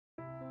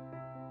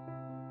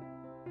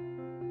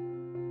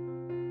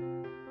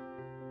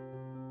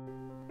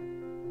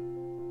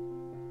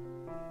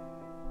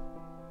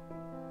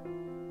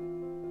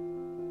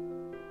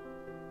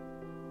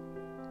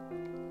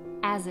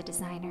As a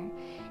designer,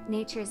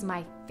 nature is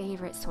my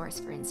favorite source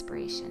for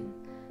inspiration.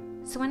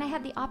 So when I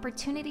had the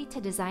opportunity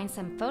to design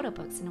some photo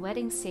books and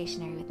wedding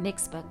stationery with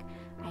Mixbook,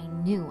 I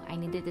knew I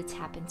needed to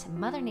tap into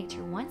Mother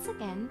Nature once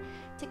again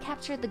to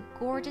capture the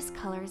gorgeous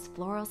colors,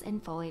 florals,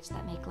 and foliage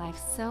that make life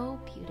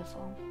so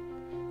beautiful.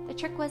 The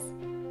trick was,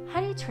 how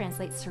do you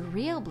translate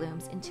surreal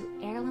blooms into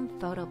heirloom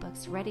photo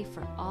books ready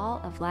for all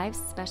of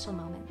life's special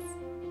moments?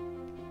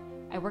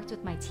 I worked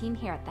with my team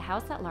here at the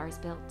House That Lars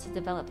Built to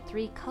develop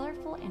 3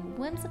 colorful and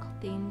whimsical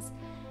themes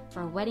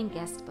for a wedding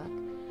guest book,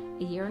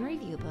 a year in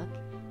review book,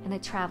 and a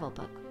travel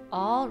book,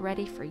 all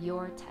ready for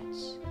your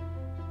touch.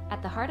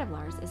 At the heart of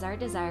Lars is our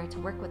desire to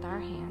work with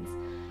our hands,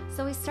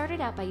 so we started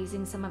out by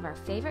using some of our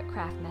favorite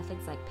craft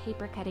methods like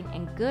paper cutting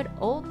and good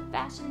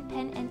old-fashioned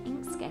pen and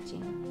ink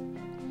sketching.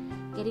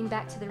 Getting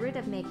back to the root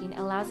of making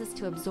allows us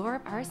to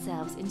absorb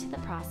ourselves into the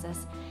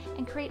process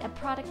and create a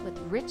product with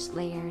rich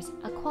layers,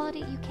 a quality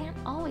you can't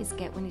always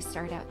get when you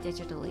start out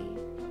digitally.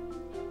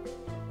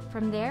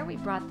 From there, we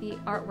brought the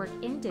artwork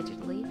in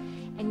digitally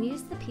and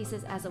used the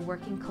pieces as a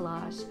working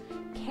collage,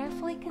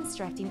 carefully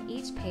constructing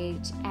each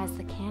page as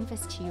the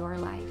canvas to your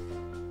life.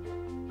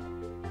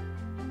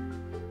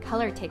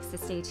 Color takes the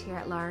stage here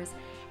at Lars,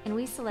 and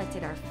we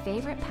selected our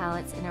favorite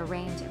palettes in a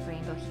range of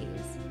rainbow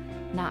hues.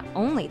 Not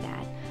only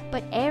that,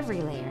 but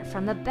every layer,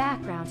 from the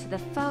background to the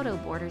photo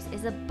borders,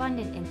 is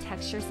abundant in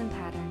textures and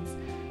patterns,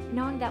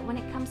 knowing that when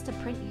it comes to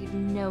print, you'd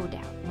no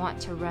doubt want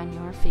to run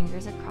your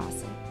fingers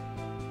across it.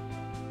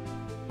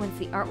 Once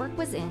the artwork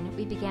was in,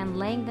 we began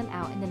laying them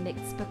out in the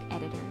Mixbook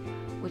editor,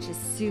 which is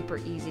super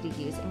easy to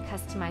use and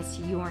customize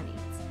to your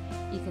needs.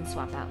 You can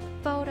swap out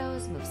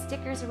photos, move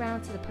stickers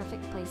around to the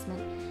perfect placement,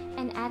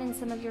 and add in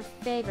some of your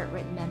favorite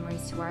written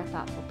memories to our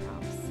thoughtful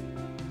prompts.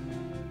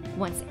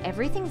 Once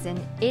everything's in,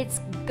 it's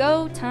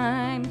go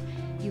time!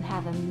 You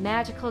have a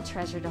magical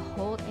treasure to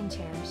hold and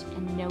cherish,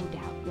 and no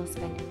doubt you'll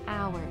spend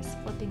hours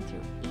flipping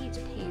through each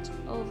page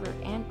over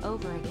and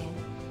over again.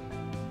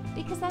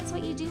 Because that's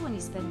what you do when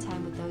you spend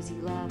time with those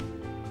you love,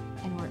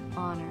 and we're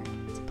honored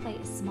to play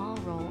a small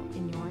role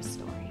in your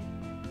story.